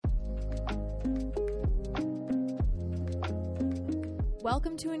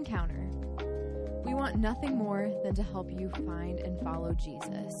Welcome to Encounter. We want nothing more than to help you find and follow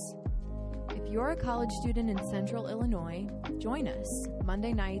Jesus. If you're a college student in Central Illinois, join us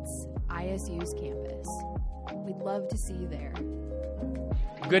Monday nights, ISU's campus. We'd love to see you there.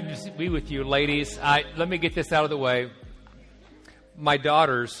 Good to be with you, ladies. Let me get this out of the way. My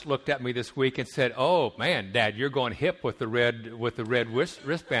daughters looked at me this week and said, "Oh man, Dad, you're going hip with the red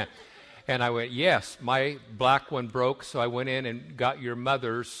wristband." And I went, "Yes, my black one broke, so I went in and got your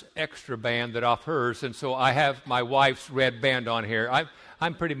mother's extra band that off hers, and so I have my wife's red band on here.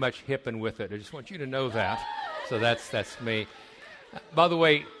 I'm pretty much hipping with it. I just want you to know that." So that's me. By the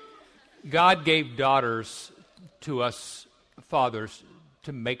way, God gave daughters to us fathers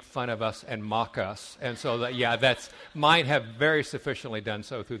to make fun of us and mock us, and so that's mine have very sufficiently done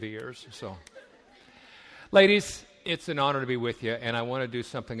so through the years. So, ladies, it's an honor to be with you, and I want to do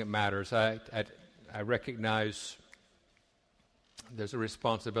something that matters. I recognize there's a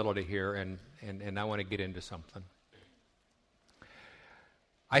responsibility here, and I want to get into something.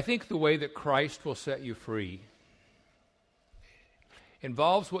 I think the way that Christ will set you free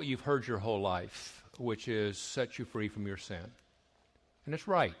involves what you've heard your whole life, which is set you free from your sin. And it's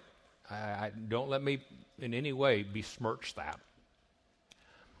right. Don't let me in any way besmirch that.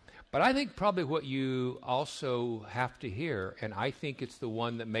 But I think probably what you also have to hear, and I think it's the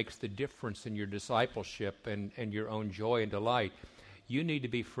one that makes the difference in your discipleship and your own joy and delight, you need to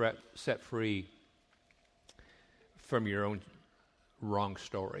be set free from your own wrong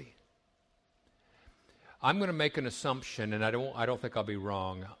story. I'm going to make an assumption, and I don't think I'll be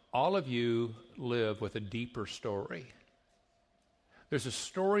wrong. All of you live with a deeper story. There's a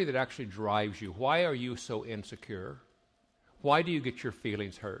story that actually drives you. Why are you so insecure? Why do you get your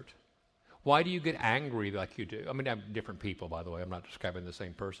feelings hurt? Why do you get angry like you do? I mean, I'm different people, by the way. I'm not describing the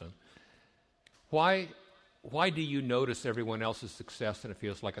same person. Why do you notice everyone else's success and it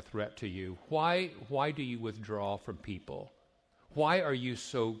feels like a threat to you? Why do you withdraw from people? Why are you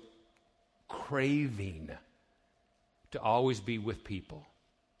so craving to always be with people?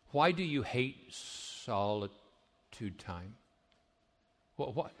 Why do you hate solitude time?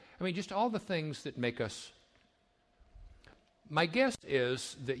 I mean, just all the things that make us. My guess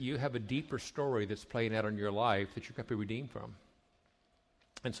is that you have a deeper story that's playing out in your life that you're going to be redeemed from.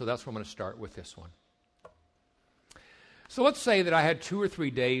 And so that's where I'm going to start with this one. So let's say that I had 2 or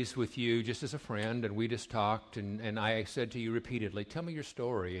 3 days with you just as a friend, and we just talked, and I said to you repeatedly, "Tell me your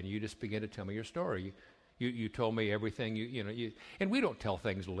story," and you just began to tell me your story. You told me everything, and we don't tell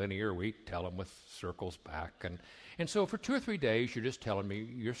things linear. We tell them with circles back. And so for 2 or 3 days, you're just telling me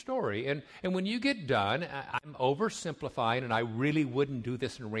your story. And when you get done, I'm oversimplifying, and I really wouldn't do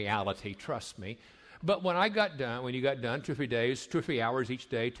this in reality, trust me. But when you got done, 2 or 3 days, 2 or 3 hours each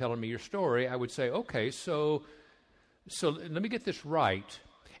day telling me your story, I would say, "Okay, so let me get this right."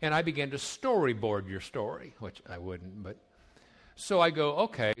 And I began to storyboard your story, which I wouldn't, but. So I go,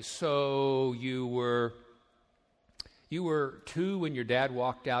 "Okay, so you were 2 when your dad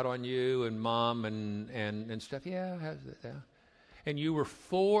walked out on you and mom and stuff." "Yeah. And you were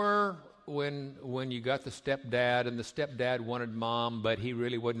 4 when you got the stepdad, and the stepdad wanted mom, but he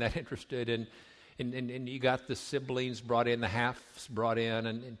really wasn't that interested, and you got the siblings brought in, the halves brought in,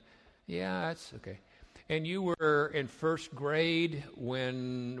 and yeah, that's okay. And you were in 1st grade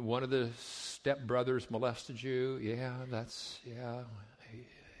when one of the stepbrothers molested you." "Yeah, that's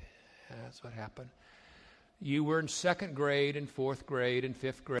what happened." "You were in 2nd grade and 4th grade and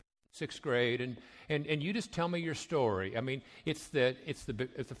 5th grade, 6th grade, and you just tell me your story." I mean, it's the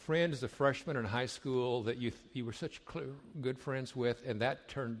friend as a freshman in high school that you were such good friends with, and that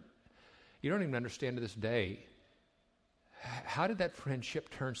turned. You don't even understand to this day. How did that friendship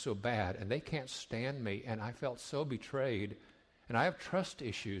turn so bad? And they can't stand me, and I felt so betrayed. And I have trust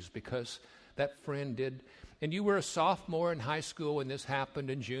issues because that friend did. And you were a sophomore in high school when this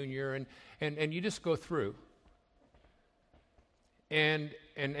happened, and junior, and you just go through. And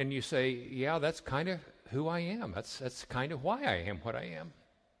you say, "Yeah, that's kind of who I am. That's kind of why I am what I am."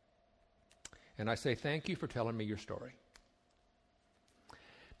 And I say, "Thank you for telling me your story."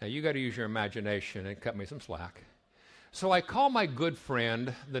 Now, you got to use your imagination and cut me some slack. So I call my good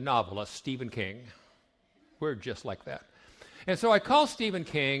friend, the novelist, Stephen King. We're just like that. And so I call Stephen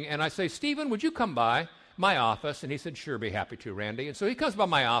King, and I say, "Stephen, would you come by my office?" And he said, "Sure, be happy to, Randy." And so he comes by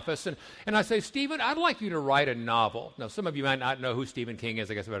my office, and I say, "Stephen, I'd like you to write a novel." Now, some of you might not know who Stephen King is.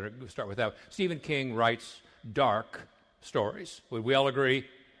 I guess I better start with that. Stephen King writes dark stories. Would we all agree?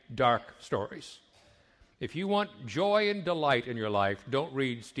 Dark stories. If you want joy and delight in your life, don't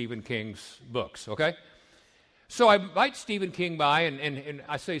read Stephen King's books, okay? So I invite Stephen King by, and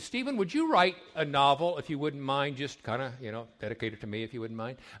I say, Stephen, would you write a novel, if you wouldn't mind, just kind of, dedicate it to me, if you wouldn't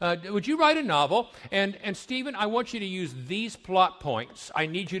mind. Would you write a novel? And Stephen, I want you to use these plot points. I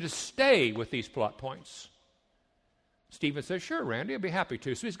need you to stay with these plot points. Stephen says, sure, Randy, I'd be happy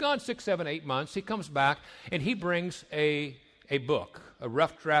to. So he's gone 6, 7, 8 months. He comes back, and he brings a book, a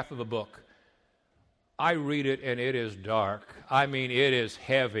rough draft of a book. I read it, and it is dark. I mean, it is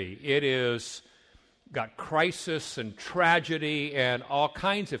heavy. It is got crisis and tragedy and all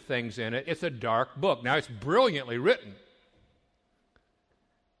kinds of things in it. It's a dark book. Now, it's brilliantly written,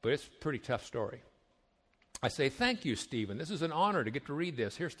 but it's a pretty tough story. I say, thank you, Stephen. This is an honor to get to read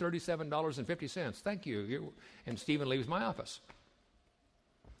this. Here's $37.50. Thank you. And Stephen leaves my office.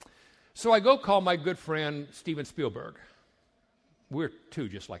 So I go call my good friend Steven Spielberg. We're two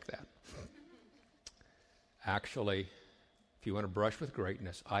just like that. Actually, if you want to brush with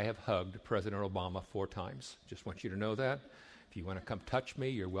greatness, I have hugged President Obama 4 times. Just want you to know that. If you want to come touch me,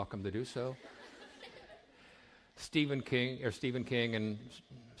 you're welcome to do so. Stephen King and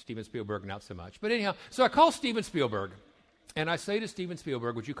Steven Spielberg, not so much. But anyhow, so I call Steven Spielberg, and I say to Steven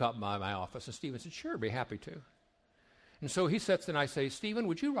Spielberg, would you come by my office? And Steven said, sure, be happy to. And so he sits and I say, Stephen,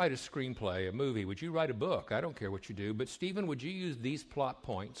 would you write a screenplay, a movie? Would you write a book? I don't care what you do, but Stephen, would you use these plot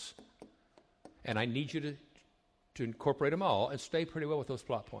points? And I need you to incorporate them all and stay pretty well with those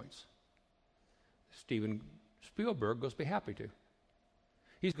plot points. Steven Spielberg goes, be happy to.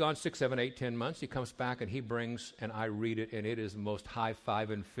 He's gone 6, 7, 8, 10 months. He comes back and he brings, and I read it, and it is the most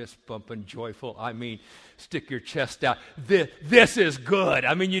high-fiving, fist-bumping, joyful. I mean, stick your chest out. This is good.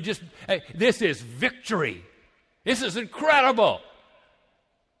 I mean, this is victory. This is incredible.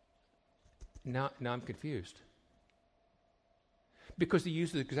 Now I'm confused. Because he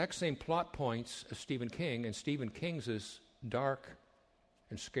used the exact same plot points as Stephen King, and Stephen King's is dark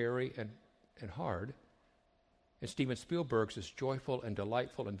and scary and hard, and Steven Spielberg's is joyful and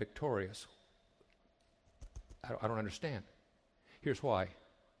delightful and victorious. I don't understand. Here's why.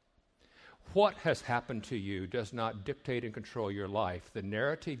 What has happened to you does not dictate and control your life. The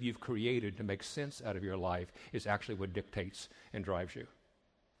narrative you've created to make sense out of your life is actually what dictates and drives you.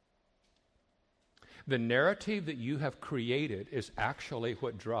 The narrative that you have created is actually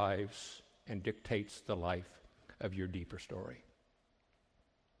what drives and dictates the life of your deeper story.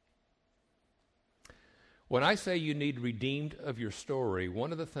 When I say you need redeemed of your story,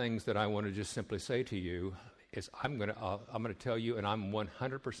 one of the things that I want to just simply say to you is I'm going to tell you, and I'm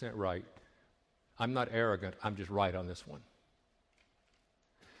 100% right. I'm not arrogant. I'm just right on this one.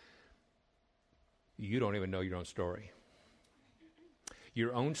 You don't even know your own story.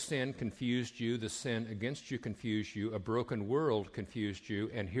 Your own sin confused you. The sin against you confused you. A broken world confused you.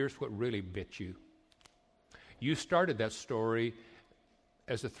 And here's what really bit you. You started that story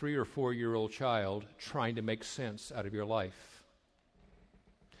as a 3 or 4-year-old child trying to make sense out of your life.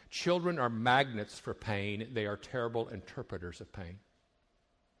 Children are magnets for pain. They are terrible interpreters of pain.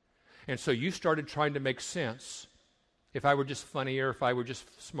 And so you started trying to make sense. If I were just funnier, if I were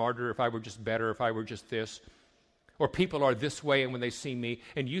just smarter, if I were just better, if I were just this, or people are this way and when they see me,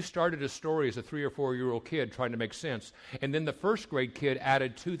 and you started a story as a 3 or 4-year-old kid trying to make sense, and then the first grade kid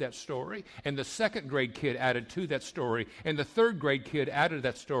added to that story, and the second grade kid added to that story, and the third grade kid added to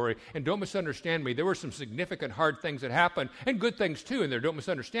that story, and don't misunderstand me, there were some significant hard things that happened, and good things too in there, don't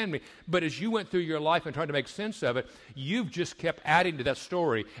misunderstand me, but as you went through your life and trying to make sense of it, you've just kept adding to that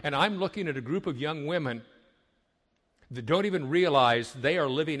story, and I'm looking at a group of young women that don't even realize they are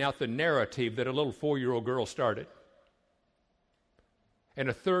living out the narrative that a little 4-year-old girl started. And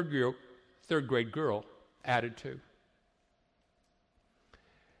a third grade girl added to.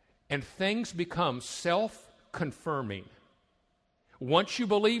 And things become self-confirming. Once you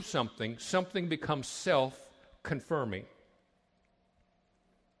believe something, something becomes self-confirming.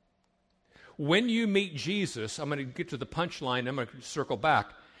 When you meet Jesus, I'm going to get to the punchline, I'm going to circle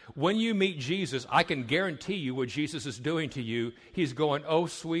back. When you meet Jesus, I can guarantee you what Jesus is doing to you. He's going, oh,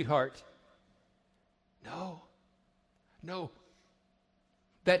 sweetheart. No.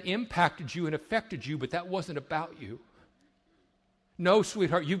 That impacted you and affected you, but that wasn't about you. No,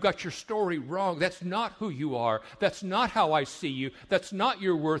 sweetheart, you've got your story wrong. That's not who you are. That's not how I see you. That's not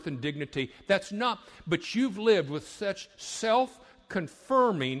your worth and dignity. That's not, but you've lived with such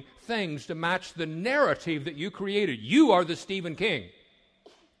self-confirming things to match the narrative that you created. You are the Stephen King. It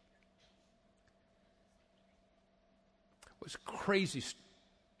was a crazy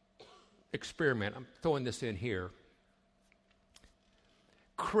experiment. I'm throwing this in here.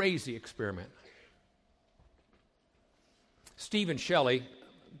 Crazy experiment. Steve and Shelley,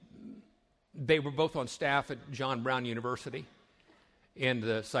 they were both on staff at John Brown University in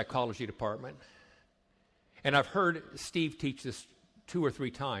the psychology department. And I've heard Steve teach this 2 or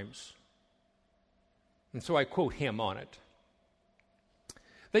 3 times. And so I quote him on it.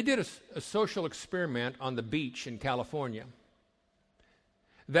 They did a social experiment on the beach in California.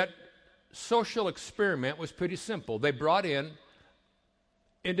 That social experiment was pretty simple. They brought in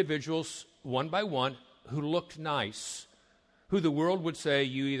individuals one by one who looked nice, who the world would say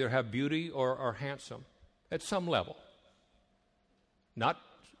you either have beauty or are handsome at some level. Not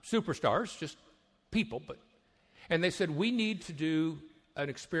superstars, just people. And they said, we need to do an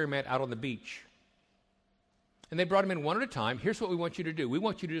experiment out on the beach. And they brought them in one at a time. Here's what we want you to do. We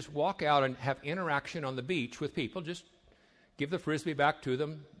want you to just walk out and have interaction on the beach with people. Just give the Frisbee back to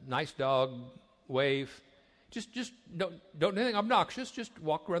them. Nice dog, wave. Just don't do anything obnoxious. Just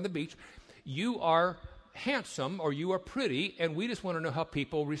walk around the beach. You are handsome or you are pretty, and we just want to know how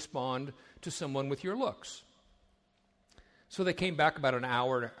people respond to someone with your looks. So they came back about an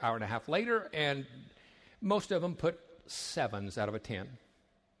hour and a half later, and most of them put 7s out of a 10.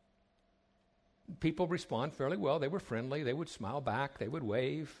 People respond fairly well. They were friendly. They would smile back. They would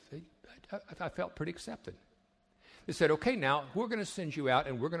wave. I felt pretty accepted. They said, okay, now we're going to send you out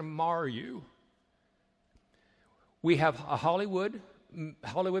and we're going to mar you. We have a Hollywood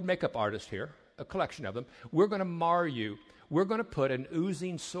makeup artist here, a collection of them. We're going to mar you. We're going to put an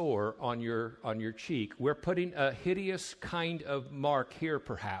oozing sore on your cheek. We're putting a hideous kind of mark here,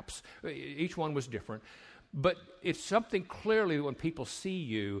 perhaps. Each one was different. But it's something clearly when people see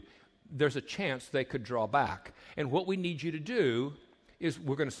you, there's a chance they could draw back. And what we need you to do is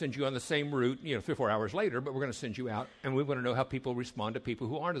we're going to send you on the same route, 3 or 4 hours later, but we're going to send you out, and we want to know how people respond to people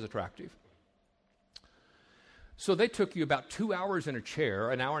who aren't as attractive. So they took you about 2 hours in a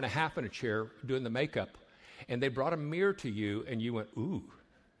chair, an hour and a half in a chair doing the makeup, and they brought a mirror to you, and you went, ooh,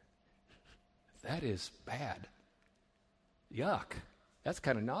 that is bad. Yuck. That's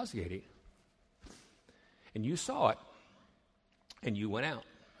kind of nauseating. And you saw it, and you went out.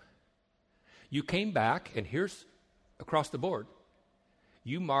 You came back, and here's across the board.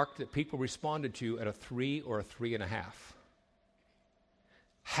 You marked that people responded to you at a 3 or a 3.5.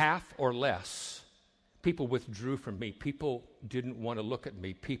 Half or less. People withdrew from me. People didn't want to look at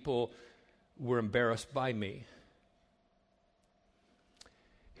me. People were embarrassed by me.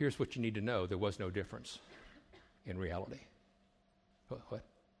 Here's what you need to know. There was no difference in reality. What?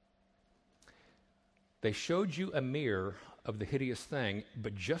 They showed you a mirror of the hideous thing,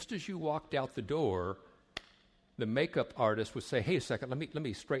 but just as you walked out the door, the makeup artist would say, hey, a second, let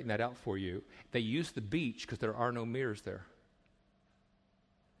me straighten that out for you. They used the beach because there are no mirrors there.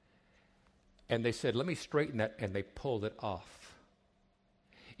 And they said, let me straighten that, and they pulled it off.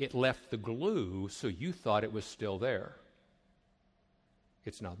 It left the glue, so you thought it was still there.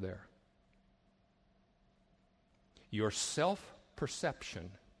 It's not there. Your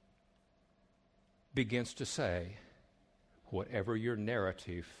self-perception begins to say whatever your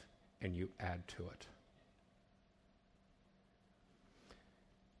narrative, and you add to it.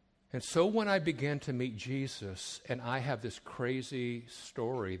 And so when I began to meet Jesus, and I have this crazy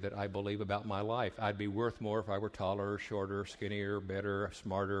story that I believe about my life, I'd be worth more if I were taller, shorter, skinnier, better,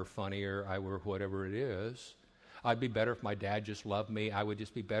 smarter, funnier, I were whatever it is. I'd be better if my dad just loved me. I would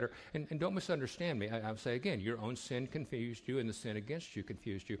just be better. And don't misunderstand me. I'll say again, your own sin confused you, and the sin against you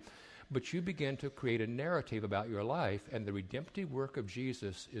confused you. But you begin to create a narrative about your life, and the redemptive work of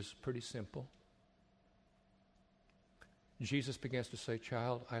Jesus is pretty simple. Jesus begins to say,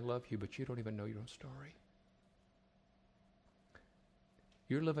 child, I love you, but you don't even know your own story.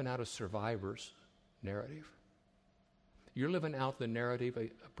 You're living out a survivor's narrative. You're living out the narrative a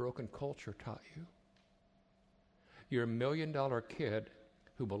broken culture taught you. You're a $1 million kid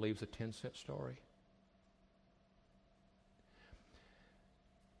who believes a 10-cent story.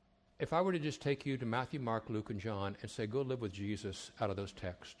 If I were to just take you to Matthew, Mark, Luke, and John and say, go live with Jesus out of those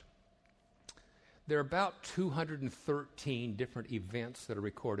texts, there are about 213 different events that are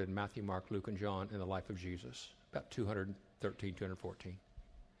recorded in Matthew, Mark, Luke, and John in the life of Jesus. About 213, 214.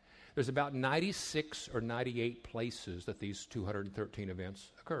 There's about 96 or 98 places that these 213 events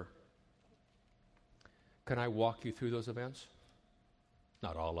occur. Can I walk you through those events?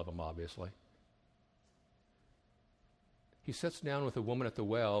 Not all of them, obviously. He sits down with a woman at the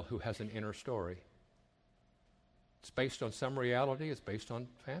well who has an inner story. It's based on some reality. It's based on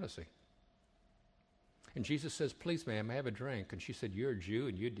fantasy. And Jesus says, please, ma'am, may I have a drink? And she said, you're a Jew,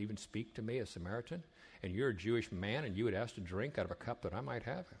 and you'd even speak to me, a Samaritan? And you're a Jewish man, and you would ask to drink out of a cup that I might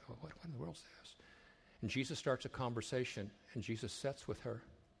have? What in the world is this? And Jesus starts a conversation, and Jesus sits with her.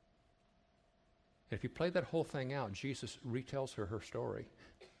 And if you play that whole thing out, Jesus retells her story.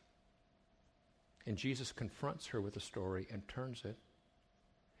 And Jesus confronts her with the story and turns it.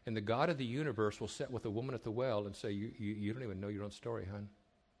 And the God of the universe will sit with a woman at the well and say, you don't even know your own story, hon.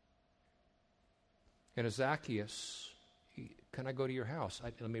 And Zacchaeus, can I go to your house?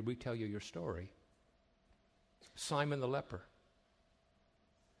 Let me retell you your story. Simon the leper.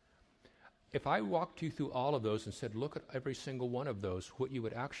 If I walked you through all of those and said, look at every single one of those, what you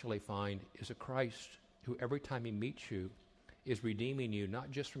would actually find is a Christ who every time he meets you is redeeming you,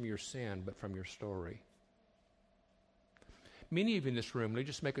 not just from your sin, but from your story. Many of you in this room, let me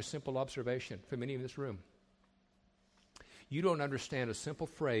just make a simple observation for many of you in this room. You don't understand a simple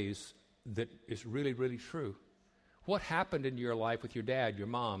phrase that is really, really true. What happened in your life with your dad, your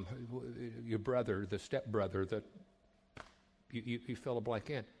mom, your brother, the stepbrother, that you fill a blank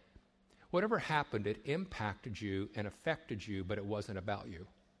in? Whatever happened, it impacted you and affected you, but it wasn't about you.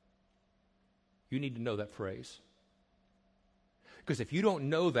 You need to know that phrase. Because if you don't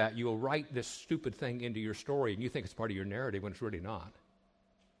know that, you'll write this stupid thing into your story and you think it's part of your narrative when it's really not.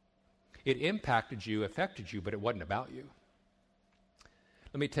 It impacted you, affected you, but it wasn't about you.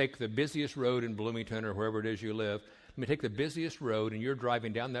 Let me take the busiest road in Bloomington or wherever it is you live. Let me take the busiest road and you're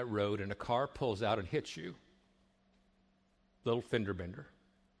driving down that road and a car pulls out and hits you. Little fender bender.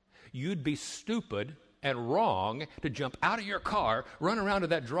 You'd be stupid and wrong to jump out of your car, run around to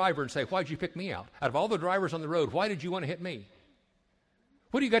that driver and say, why'd you pick me out? Out of all the drivers on the road, why did you want to hit me?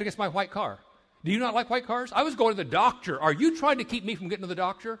 What do you got against my white car? Do you not like white cars? I was going to the doctor. Are you trying to keep me from getting to the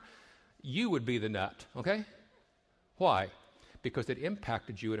doctor? You would be the nut, okay? Why? Because it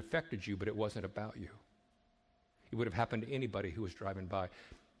impacted you, it affected you, but it wasn't about you. It would have happened to anybody who was driving by.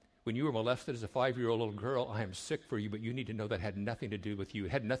 When you were molested as a 5-year-old little girl, I am sick for you, but you need to know that had nothing to do with you.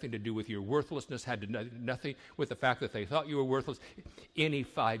 It had nothing to do with your worthlessness, nothing with the fact that they thought you were worthless. Any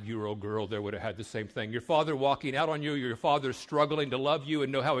 5-year-old girl there would have had the same thing. Your father walking out on you, your father struggling to love you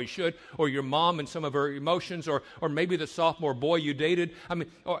and know how he should, or your mom and some of her emotions, or maybe the sophomore boy you dated. I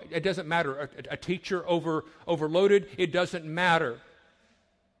mean, it doesn't matter. A teacher overloaded, it doesn't matter.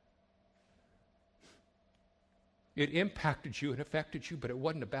 It impacted you and affected you, but it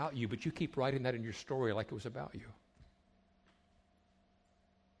wasn't about you. But you keep writing that in your story like it was about you.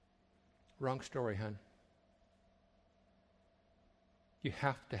 Wrong story, hon. You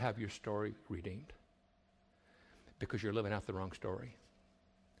have to have your story redeemed because you're living out the wrong story.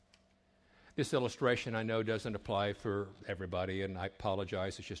 This illustration, I know, doesn't apply for everybody, and I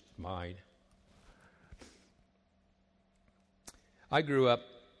apologize. It's just mine. I grew up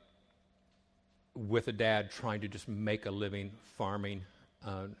with a dad trying to just make a living farming,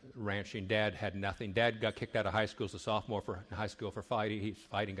 ranching. Dad had nothing. Dad got kicked out of high school as a sophomore in high school for fighting. He's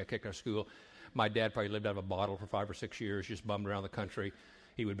fighting, got kicked out of school. My dad probably lived out of a bottle for 5 or 6 years, just bummed around the country.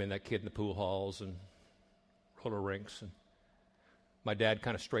 He would have been that kid in the pool halls and roller rinks. And my dad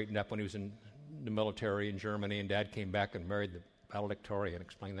kind of straightened up when he was in the military in Germany, and Dad came back and married the valedictorian.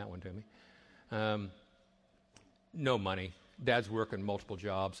 Explain that one to me. No money. Dad's working multiple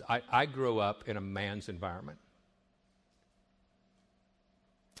jobs. I grew up in a man's environment.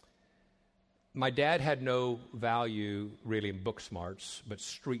 My dad had no value really in book smarts, but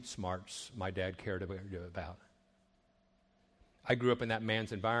street smarts my dad cared about. I grew up in that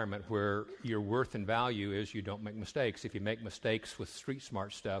man's environment where your worth and value is you don't make mistakes. If you make mistakes with street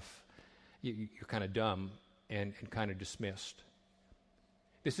smart stuff, you're kind of dumb and kind of dismissed.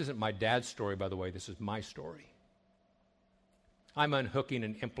 This isn't my dad's story, by the way. This is my story. I'm unhooking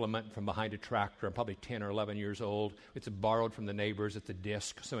an implement from behind a tractor. I'm probably 10 or 11 years old. It's borrowed from the neighbors. It's a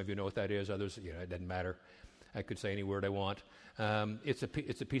disc. Some of you know what that is. Others, it doesn't matter. I could say any word I want. It's a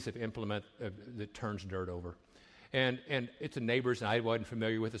piece of implement that turns dirt over. And it's a neighbor's, and I wasn't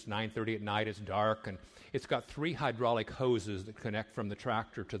familiar with it. It's 9:30 at night. It's dark, and it's got 3 hydraulic hoses that connect from the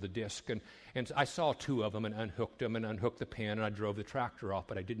tractor to the disc. And I saw 2 of them and unhooked them and unhooked the pin, and I drove the tractor off,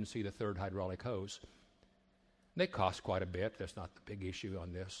 but I didn't see the 3rd hydraulic hose. They cost quite a bit. That's not the big issue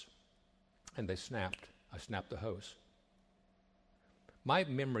on this. And they snapped. I snapped the hose. My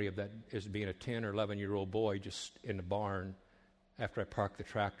memory of that is being a 10 or 11-year-old boy just in the barn after I parked the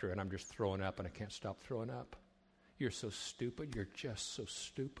tractor, and I'm just throwing up, and I can't stop throwing up. You're so stupid. You're just so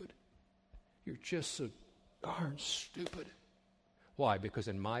stupid. You're just so darn stupid. Why? Because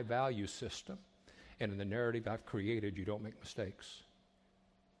in my value system and in the narrative I've created, you don't make mistakes.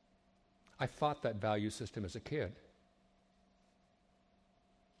 I fought that value system as a kid.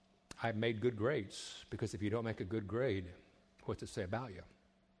 I made good grades because if you don't make a good grade, what's it say about you?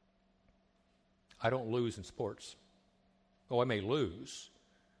 I don't lose in sports. Oh, I may lose,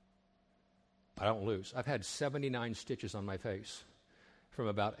 but I don't lose. I've had 79 stitches on my face from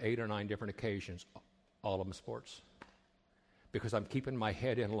about 8 or 9 different occasions, all of them sports. because I'm keeping my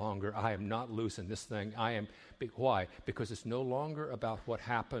head in longer. I am not losing this thing. Why? Because it's no longer about what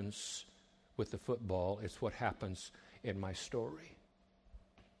happens with the football. It's what happens in my story.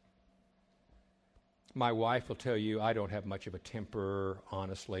 My wife will tell you I don't have much of a temper,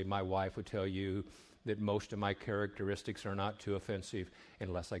 honestly. My wife would tell you that most of my characteristics are not too offensive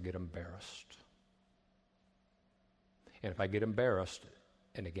unless I get embarrassed. And if I get embarrassed,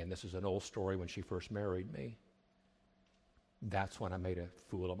 and again, this is an old story when she first married me, that's when I made a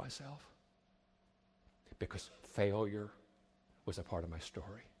fool of myself. Because failure was a part of my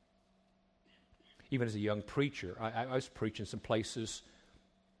story. Even as a young preacher, I was preaching some places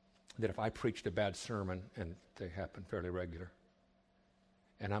that if I preached a bad sermon, and they happen fairly regular,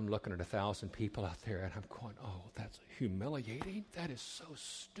 and I'm looking at 1,000 people out there, and I'm going, oh, that's humiliating. That is so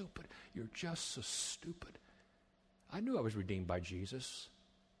stupid. You're just so stupid. I knew I was redeemed by Jesus,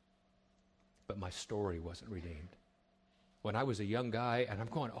 but my story wasn't redeemed. When I was a young guy, and I'm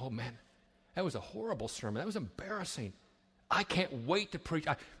going, oh, man, that was a horrible sermon. That was embarrassing. I can't wait to preach.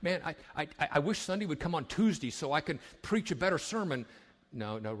 I wish Sunday would come on Tuesday so I can preach a better sermon.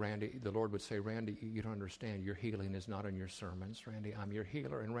 No, Randy, the Lord would say, Randy, you don't understand. Your healing is not in your sermons. Randy, I'm your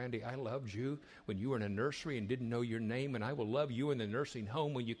healer. And Randy, I loved you when you were in a nursery and didn't know your name, and I will love you in the nursing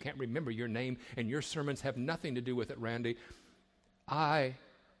home when you can't remember your name, and your sermons have nothing to do with it, Randy. I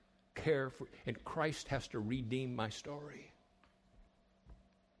care for, and Christ has to redeem my story.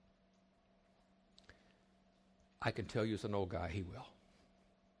 I can tell you as an old guy, he will.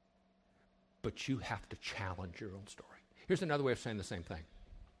 But you have to challenge your own story. Here's another way of saying the same thing.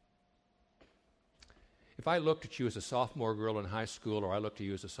 If I looked at you as a sophomore girl in high school, or I looked at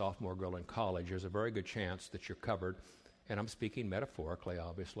you as a sophomore girl in college, there's a very good chance that you're covered, and I'm speaking metaphorically,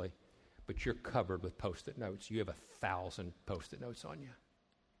 obviously, but you're covered with Post-it notes. You have 1,000 Post-it notes on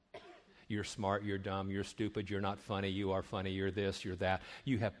you. You're smart, you're dumb, you're stupid, you're not funny, you are funny, you're this, you're that.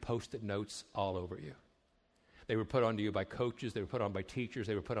 You have Post-it notes all over you. They were put onto you by coaches. They were put on by teachers.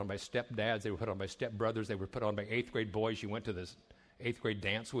 They were put on by stepdads. They were put on by stepbrothers. They were put on by 8th grade boys you went to this 8th grade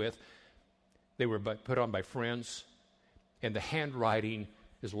dance with. They were put on by friends. And the handwriting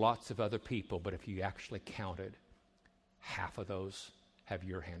is lots of other people, but if you actually counted, half of those have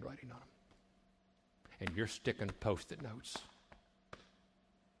your handwriting on them. And you're sticking Post-it notes.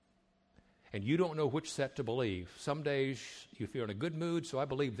 And you don't know which set to believe. Some days you feel in a good mood, so I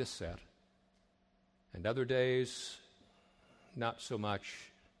believe this set. And other days, not so much,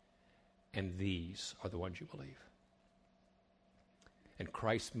 and these are the ones you believe. And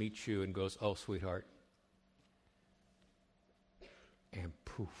Christ meets you and goes, oh, sweetheart, and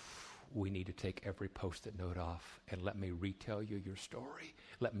poof, we need to take every Post-it note off and let me retell you your story.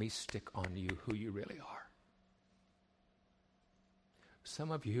 Let me stick on you who you really are.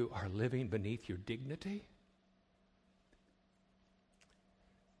 Some of you are living beneath your dignity.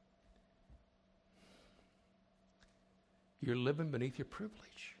 You're living beneath your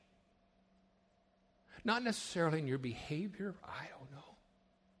privilege. Not necessarily in your behavior, I don't know.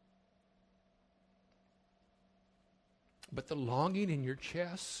 But the longing in your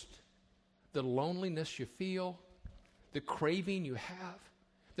chest, the loneliness you feel, the craving you have,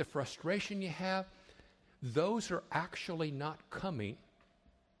 the frustration you have, those are actually not coming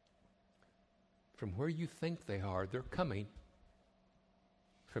from where you think they are. They're coming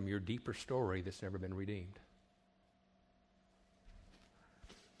from your deeper story that's never been redeemed.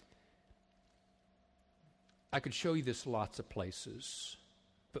 I could show you this lots of places,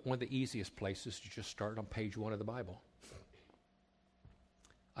 but one of the easiest places to just start on page 1 of the Bible.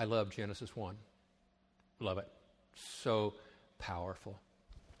 I love Genesis 1. Love it. So powerful.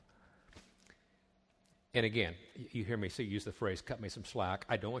 And again, you hear me use the phrase, cut me some slack.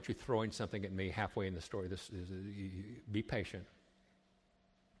 I don't want you throwing something at me halfway in the story. Be patient.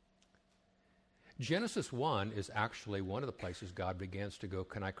 Genesis 1 is actually one of the places God begins to go,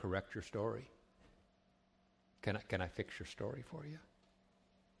 can I correct your story? Can I fix your story for you?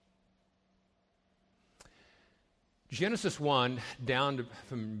 Genesis 1, down to,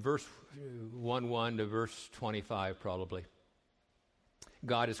 from verse 1 to verse 25 probably.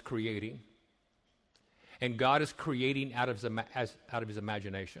 God is creating. And God is creating out of his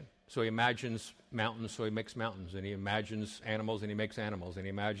imagination. So he imagines mountains, so he makes mountains. And he imagines animals, and he makes animals. And he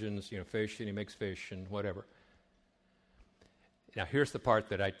imagines fish, and he makes fish, and whatever. Now here's the part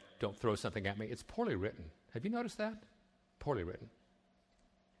that I don't throw something at me. It's poorly written. Have you noticed that? Poorly written.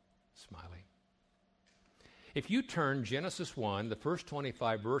 Smiling. If you turn Genesis 1, the first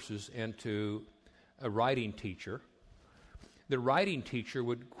 25 verses, into a writing teacher, the writing teacher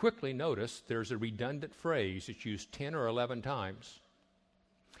would quickly notice there's a redundant phrase that's used 10 or 11 times.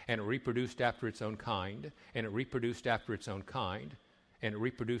 and it reproduced after its own kind, and it reproduced after its own kind, and it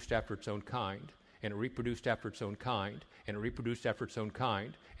reproduced after its own kind, and it reproduced after its own kind, and it reproduced after its own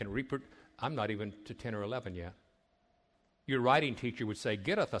kind, and I'm not even to 10 or 11 yet. Your writing teacher would say,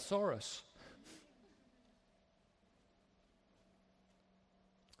 get a thesaurus.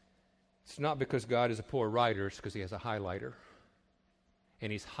 It's not because God is a poor writer, it's because he has a highlighter.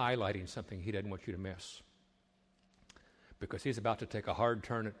 And he's highlighting something he doesn't want you to miss. Because he's about to take a hard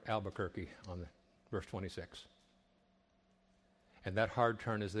turn at Albuquerque on verse 26. And that hard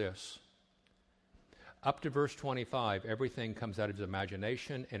turn is this. Up to verse 25, everything comes out of his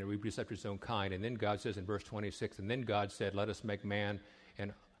imagination and it reproduces after its own kind. And then God says in verse 26, and then God said, let us make man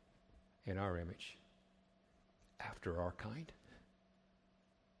in our image, after our kind.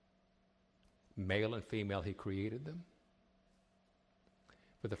 Male and female, he created them.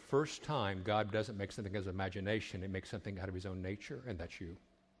 For the first time, God doesn't make something out of his imagination. He makes something out of his own nature, and that's you.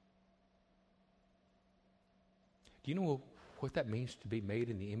 Do you know what that means to be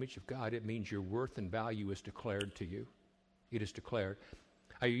made in the image of God? It means your worth and value is declared to you. It is declared.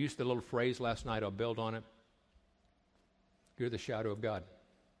 I used the little phrase last night. I'll build on it. You're the shadow of God.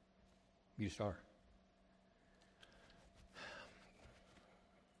 You just are.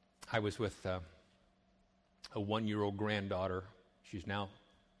 I was with a 1-year-old granddaughter. She's now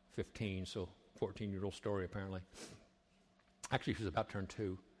 15, so 14-year-old story apparently. Actually, she's about to turn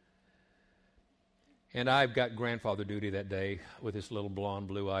 2. And I've got grandfather duty that day with this little blonde,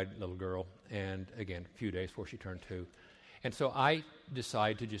 blue-eyed little girl. And again, a few days before she turned 2. And so I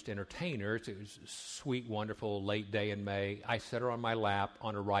decided to just entertain her. It was a sweet, wonderful late day in May. I set her on my lap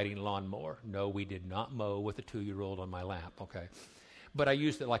on a riding lawnmower. No, we did not mow with a 2-year-old on my lap, okay? But I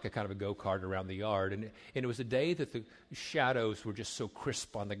used it like a kind of a go-kart around the yard. And it was a day that the shadows were just so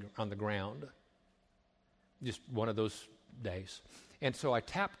crisp on the ground. Just one of those days. And so I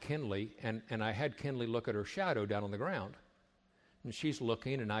tapped Kinley, and I had Kinley look at her shadow down on the ground. And she's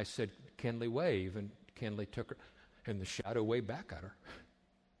looking, and I said, Kinley, wave. And Kinley took her, and the shadow waved back at her.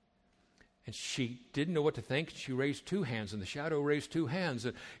 And she didn't know what to think. She raised 2 hands, and the shadow raised 2 hands.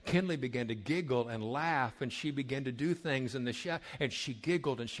 And Kinley began to giggle and laugh, and she began to do things. And and she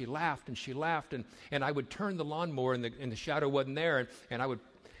giggled, and she laughed, and she laughed. And I would turn the lawnmower, and the shadow wasn't there. And I would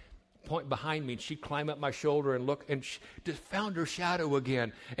point behind me, and she'd climb up my shoulder and look, and she just found her shadow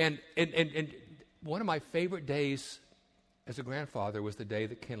again. And one of my favorite days as a grandfather was the day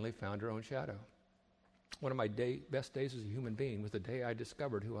that Kinley found her own shadow. One of my best days as a human being was the day I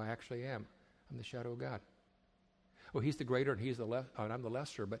discovered who I actually am. I'm the shadow of God. Well, he's the greater and he's the and I'm the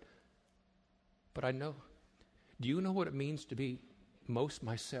lesser, but I know. Do you know what it means to be most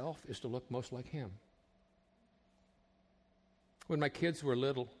myself? Is to look most like him. When my kids were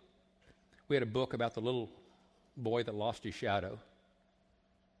little, we had a book about the little boy that lost his shadow.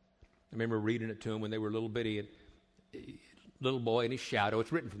 I remember reading it to them when they were little bitty, and little boy and his shadow.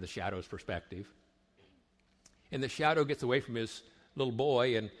 It's written from the shadow's perspective. And the shadow gets away from his little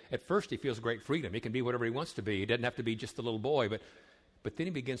boy, and at first he feels great freedom. He can be whatever he wants to be. He doesn't have to be just the little boy, but then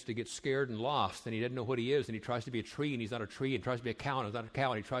he begins to get scared and lost, and he doesn't know what he is, and he tries to be a tree, and he's not a tree, and tries to be a cow, and he's not a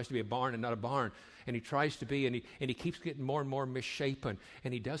cow, and he tries to be a barn, and not a barn, and he tries to be, and he keeps getting more and more misshapen,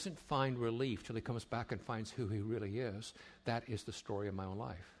 and he doesn't find relief till he comes back and finds who he really is. That is the story of my own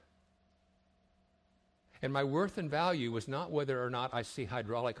life. And my worth and value was not whether or not I see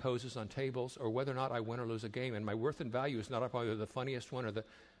hydraulic hoses on tables or whether or not I win or lose a game. And my worth and value is not whether the funniest one or the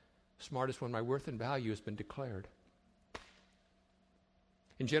smartest one. My worth and value has been declared.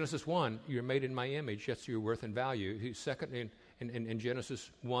 In Genesis 1, you're made in my image. That's your worth and value. Second, in Genesis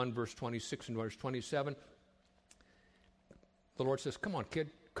 1, verse 26 and verse 27, the Lord says, come on,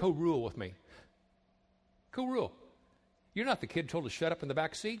 kid, co-rule with me. Co-rule. You're not the kid told to shut up in the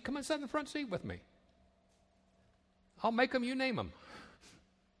back seat. Come on, sit in the front seat with me. I'll make them, you name them.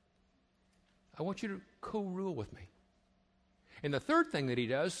 I want you to co-rule with me. And the third thing that he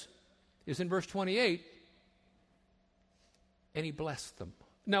does is in verse 28, and he blessed them.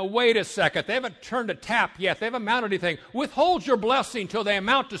 Now, wait a second. They haven't turned a tap yet. They haven't mounted anything. Withhold your blessing till they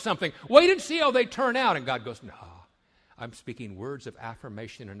amount to something. Wait and see how they turn out. And God goes, no, I'm speaking words of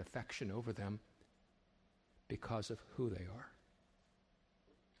affirmation and affection over them because of who they are.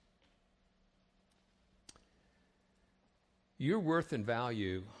 Your worth and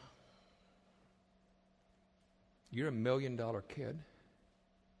value, you're a $1 million kid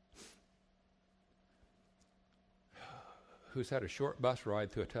who's had a short bus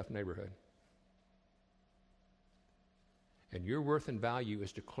ride through a tough neighborhood. And your worth and value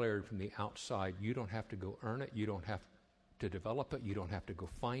is declared from the outside. You don't have to go earn it. You don't have to develop it. You don't have to go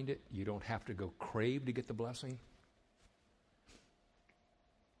find it. You don't have to go crave to get the blessing.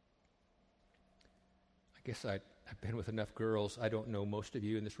 guess I've been with enough girls. I don't know most of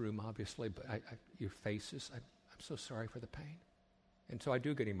you in this room, obviously, but your faces, I'm so sorry for the pain. And so I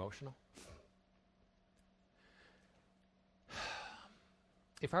do get emotional.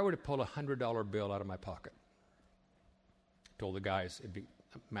 If I were to pull a $100 bill out of my pocket, I told the guys it'd be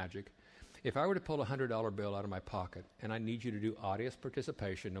magic. If I were to pull a $100 bill out of my pocket, and I need you to do audience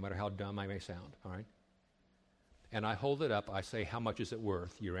participation, no matter how dumb I may sound, all right? And I hold it up, I say, how much is it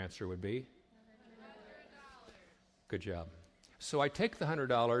worth? Your answer would be? $100. Good job. So I take the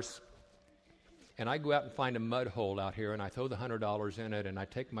 $100, and I go out and find a mud hole out here, and I throw the $100 in it, and I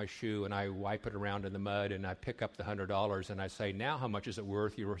take my shoe, and I wipe it around in the mud, and I pick up the $100, and I say, now how much is it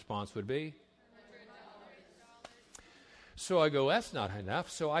worth? Your response would be? So I go, that's not enough.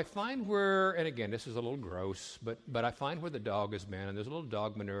 So I find where, and again, this is a little gross, but I find where the dog has been, and there's a little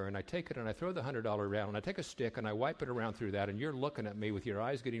dog manure, and I take it and I throw the $100 around, and I take a stick and I wipe it around through that, and you're looking at me with your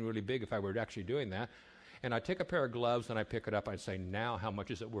eyes getting really big if I were actually doing that. And I take a pair of gloves and I pick it up and I say, now how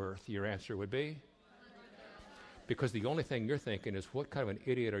much is it worth? Your answer would be? Because the only thing you're thinking is, what kind of an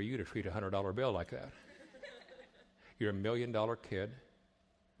idiot are you to treat a $100 bill like that? You're $1 million kid.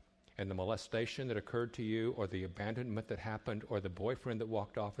 And the molestation that occurred to you, or the abandonment that happened, or the boyfriend that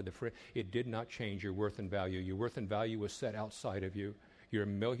walked off, or the friend, it did not change your worth and value. Your worth and value was set outside of you. You're $1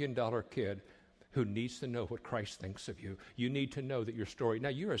 million kid who needs to know what Christ thinks of you. You need to know that your story. Now,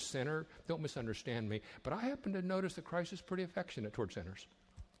 you're a sinner. Don't misunderstand me. But I happen to notice that Christ is pretty affectionate toward sinners.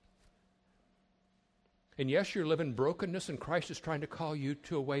 And yes, you're living brokenness, and Christ is trying to call you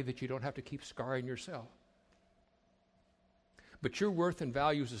to a way that you don't have to keep scarring yourself. But your worth and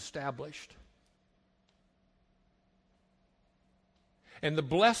value is established. And the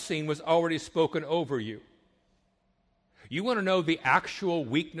blessing was already spoken over you. You want to know the actual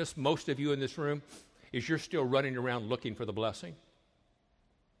weakness, most of you in this room, is you're still running around looking for the blessing.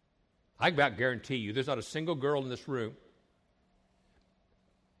 I about guarantee you, there's not a single girl in this room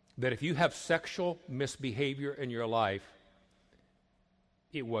that if you have sexual misbehavior in your life,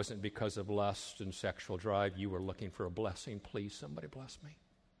 it wasn't because of lust and sexual drive. You were looking for a blessing. Please, somebody bless me.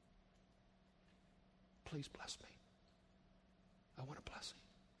 Please bless me. I want a blessing.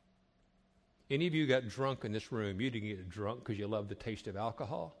 Any of you got drunk in this room, you didn't get drunk because you loved the taste of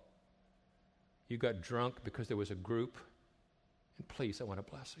alcohol. You got drunk because there was a group. And please, I want a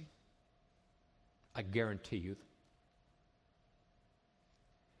blessing. I guarantee you.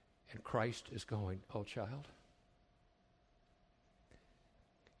 And Christ is going, oh, child,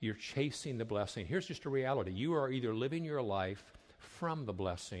 you're chasing the blessing. Here's just a reality. You are either living your life from the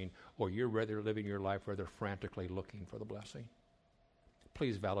blessing, or you're rather living your life rather frantically looking for the blessing.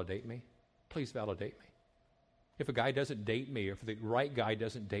 Please validate me. Please validate me. If a guy doesn't date me, or if the right guy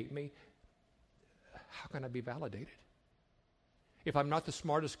doesn't date me, how can I be validated? If I'm not the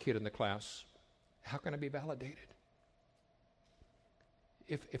smartest kid in the class, how can I be validated?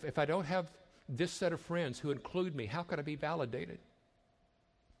 If I don't have this set of friends who include me, how can I be validated?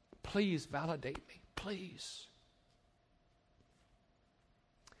 Please validate me, please.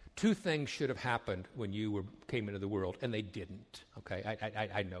 Two things should have happened when you came into the world, and they didn't, okay?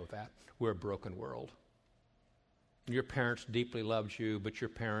 I know that. We're a broken world. Your parents deeply loved you, but your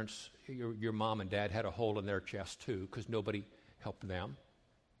parents, your mom and dad had a hole in their chest too, because nobody helped them.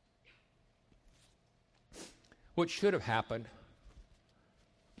 What should have happened,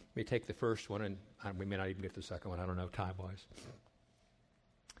 let me take the first one, and we may not even get the second one, I don't know, time-wise.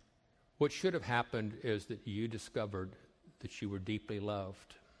 What should have happened is that you discovered that you were deeply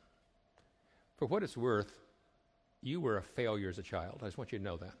loved. For what it's worth, you were a failure as a child. I just want you to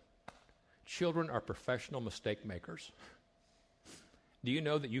know that. Children are professional mistake makers. Do you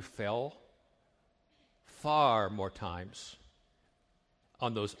know that you fell far more times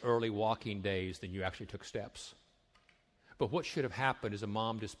on those early walking days than you actually took steps? But what should have happened is a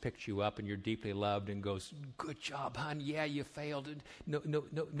mom just picked you up and you're deeply loved and goes, good job, hon. Yeah, you failed.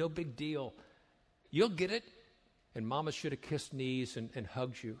 No big deal. You'll get it. And mama should have kissed knees and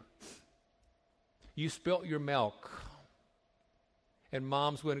hugged you. You spilt your milk. And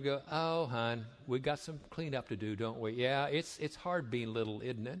mom's going to go, oh, hon, we got some cleanup to do, don't we? Yeah, it's hard being little,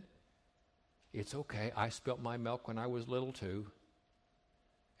 isn't it? It's okay. I spilt my milk when I was little too.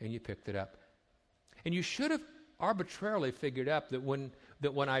 And you picked it up. And you should have arbitrarily figured out that when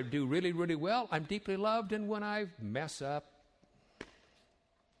I do really, really well, I'm deeply loved, and when I mess up,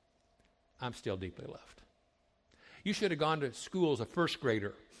 I'm still deeply loved. You should have gone to school as a first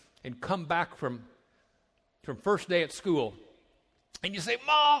grader and come back from first day at school, and you say,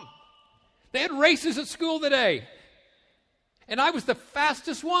 Mom, they had races at school today, and I was the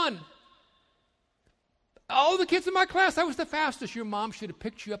fastest one. All the kids in my class, I was the fastest. Your mom should have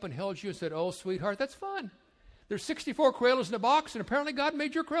picked you up and held you and said, oh, sweetheart, that's fun. There's 64 Crayolas in a box, and apparently God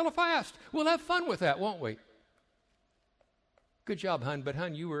made your Crayola fast. We'll have fun with that, won't we? Good job, hon. But,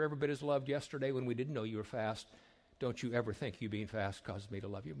 hon, you were every bit as loved yesterday when we didn't know you were fast. Don't you ever think you being fast causes me to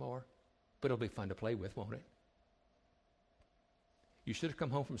love you more. But it'll be fun to play with, won't it? You should have come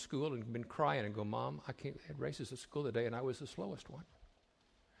home from school and been crying and go, Mom, I had races at school today, and I was the slowest one.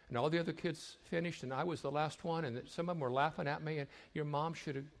 And all the other kids finished, and I was the last one, and some of them were laughing at me, and your mom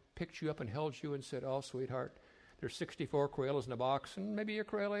should have picked you up and held you and said, oh, sweetheart, there's 64 Crayolas in a box, and maybe your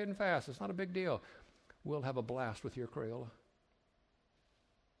Crayola isn't fast. It's not a big deal. We'll have a blast with your Crayola.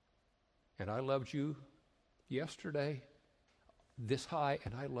 And I loved you yesterday this high,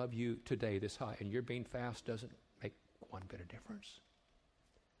 and I love you today this high, and your being fast doesn't make one bit of difference.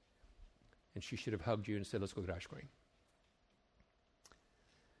 And she should have hugged you and said, let's go get ice cream.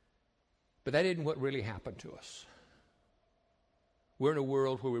 But that isn't what really happened to us. We're in a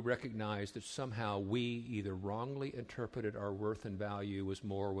world where we recognize that somehow we either wrongly interpreted our worth and value was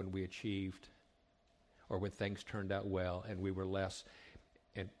more when we achieved or when things turned out well, and we were less.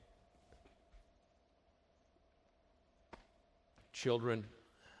 And children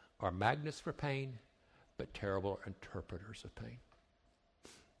are magnets for pain, but terrible interpreters of pain.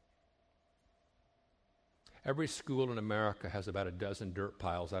 Every school in America has about a dozen dirt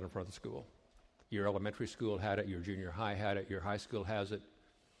piles out in front of the school. Your elementary school had it, your junior high had it, your high school has it.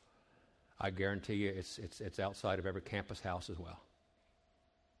 I guarantee you it's outside of every campus house as well.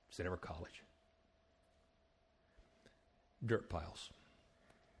 It's in every college. Dirt piles.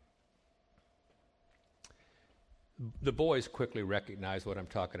 The boys quickly recognize what I'm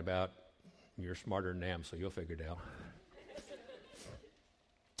talking about. You're smarter than them, so you'll figure it out.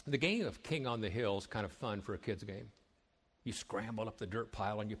 The game of King on the Hill is kind of fun for a kid's game. You scramble up the dirt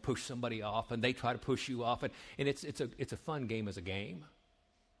pile and you push somebody off, and they try to push you off, and it's a fun game as a game.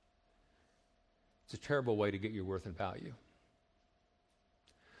 It's a terrible way to get your worth and value.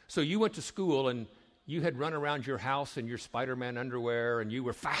 So you went to school and you had run around your house in your Spider-Man underwear, and you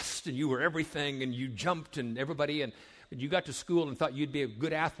were fast and you were everything, and you jumped and everybody, and you got to school and thought you'd be a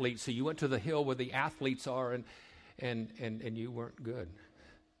good athlete, so you went to the hill where the athletes are, and you weren't good.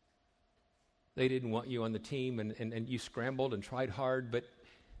 They didn't want you on the team, and you scrambled and tried hard, but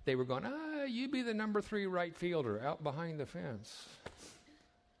they were going, you be the number 3 right fielder out behind the fence.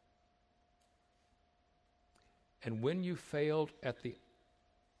 And when you failed at the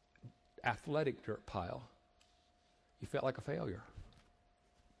athletic dirt pile, you felt like a failure.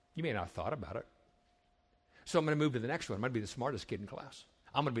 You may not have thought about it. So I'm going to move to the next one. I'm going to be the smartest kid in class.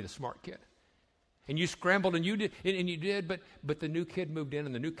 I'm going to be the smart kid. And you scrambled and you did, but the new kid moved in,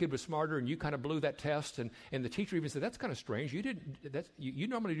 and the new kid was smarter, and you kind of blew that test, and the teacher even said, that's kind of strange. You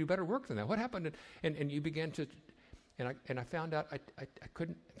normally do better work than that. What happened? And you began to, and I found out I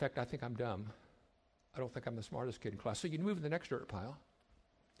couldn't. In fact, I think I'm dumb. I don't think I'm the smartest kid in class. So you move to the next dirt pile.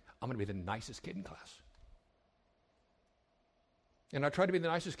 I'm going to be the nicest kid in class. And I tried to be the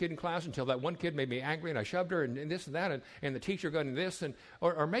nicest kid in class until that one kid made me angry, and I shoved her, and this and that, and the teacher got this,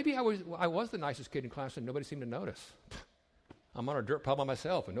 or maybe I was the nicest kid in class, and nobody seemed to notice. I'm on a dirt pile by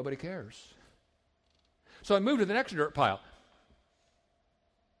myself, and nobody cares. So I moved to the next dirt pile.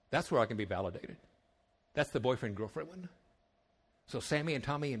 That's where I can be validated. That's the boyfriend-girlfriend one. So Sammy and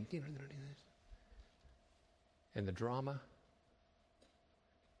Tommy and the drama.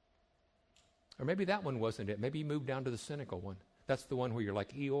 Or maybe that one wasn't it. Maybe you moved down to the cynical one. That's the one where you're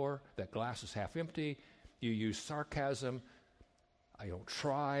like Eeyore, that glass is half empty. You use sarcasm. I don't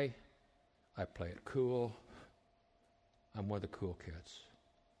try. I play it cool. I'm one of the cool kids.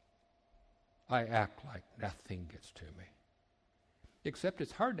 I act like nothing gets to me. Except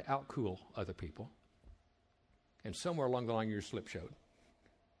it's hard to outcool other people. And somewhere along the line your slip showed.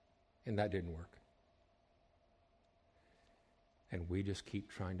 And that didn't work. And we just keep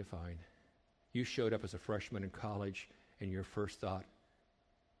trying to find. You showed up as a freshman in college, and your first thought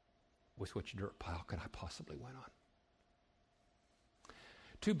was, which dirt pile could I possibly win on?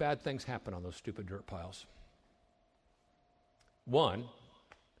 2 bad things happen on those stupid dirt piles. One,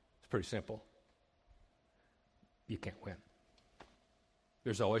 it's pretty simple. You can't win.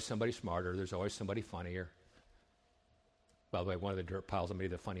 There's always somebody smarter. There's always somebody funnier. By the way, one of the dirt piles, I'm going to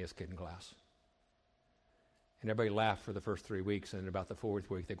be the funniest kid in class. And everybody laughed for the first 3 weeks, and then about the 4th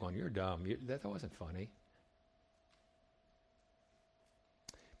week, they're going, you're dumb. That wasn't funny.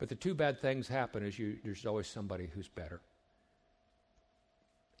 But the 2 bad things happen is there's always somebody who's better.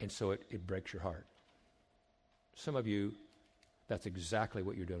 And so it breaks your heart. Some of you, that's exactly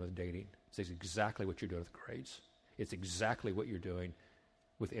what you're doing with dating. It's exactly what you're doing with grades. It's exactly what you're doing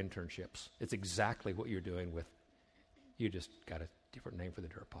with internships. It's exactly what you're doing with, you just got a different name for the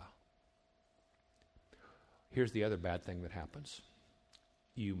dirt pile. Here's the other bad thing that happens.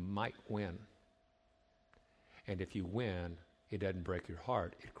 You might win. And if you win, it doesn't break your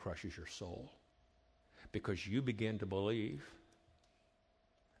heart, it crushes your soul. Because you begin to believe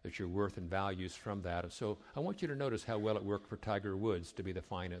that your worth and value is from that. And so I want you to notice how well it worked for Tiger Woods to be the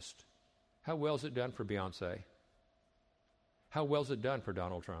finest. How well is it done for Beyonce? How well is it done for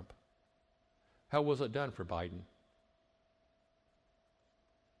Donald Trump? How well is it done for Biden?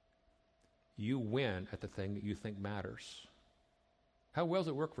 You win at the thing that you think matters. How well does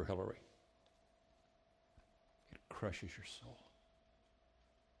it work for Hillary? It crushes your soul.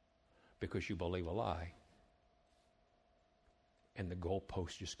 Because you believe a lie. And the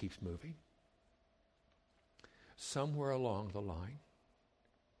goalpost just keeps moving. Somewhere along the line,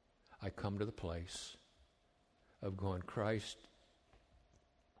 I come to the place of going, Christ,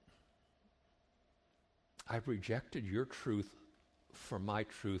 I've rejected your truth for my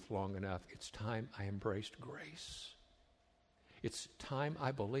truth long enough. It's time I embraced grace. It's time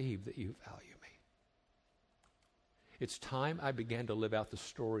I believe that you value me. It's time I began to live out the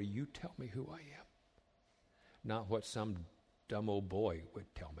story you tell me who I am, not what some dumb old boy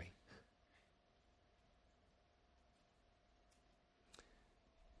would tell me.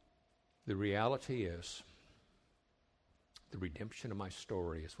 The reality is, the redemption of my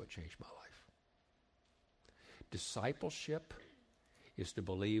story is what changed my life. Discipleship is to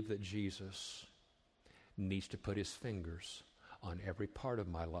believe that Jesus needs to put his fingers on every part of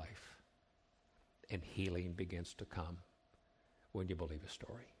my life, and healing begins to come when you believe a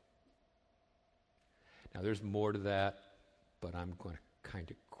story. Now, there's more to that, but I'm going to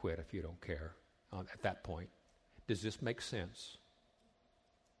kind of quit if you don't care at that point. Does this make sense?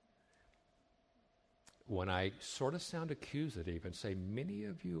 When I sort of sound accusative and say, many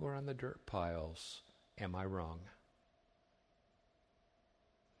of you are on the dirt piles, am I wrong?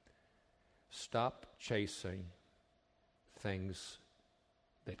 Stop chasing things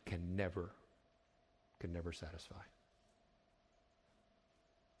that can never satisfy.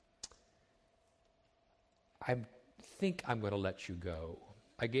 I think I'm going to let you go.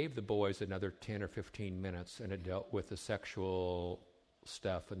 I gave the boys another 10 or 15 minutes, and it dealt with the sexual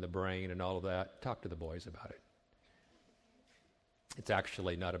stuff and the brain and all of that. Talk to the boys about it. It's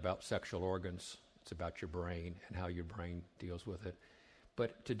actually not about sexual organs. It's about your brain and how your brain deals with it.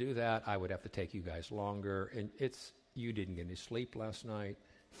 But to do that, I would have to take you guys longer. And you didn't get any sleep last night.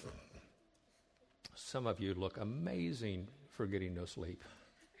 Some of you look amazing for getting no sleep.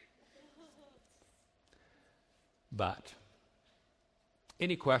 But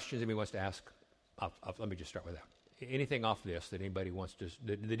any questions anybody wants to ask? Let me just start with that. Anything off this that anybody wants to,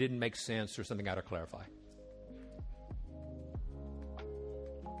 that didn't make sense or something I ought to clarify?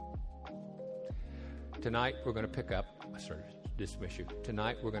 Tonight we're going to pick up, dismiss you.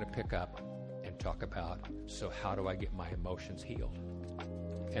 Tonight we're going to pick up and talk about, so how do I get my emotions healed?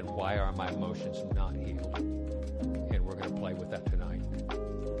 And why are my emotions not healed? And we're going to play with that tonight.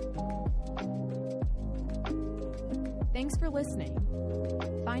 Thanks for listening.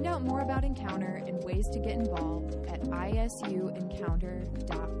 Find out more about Encounter and ways to get involved at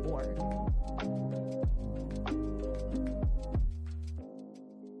isuencounter.org.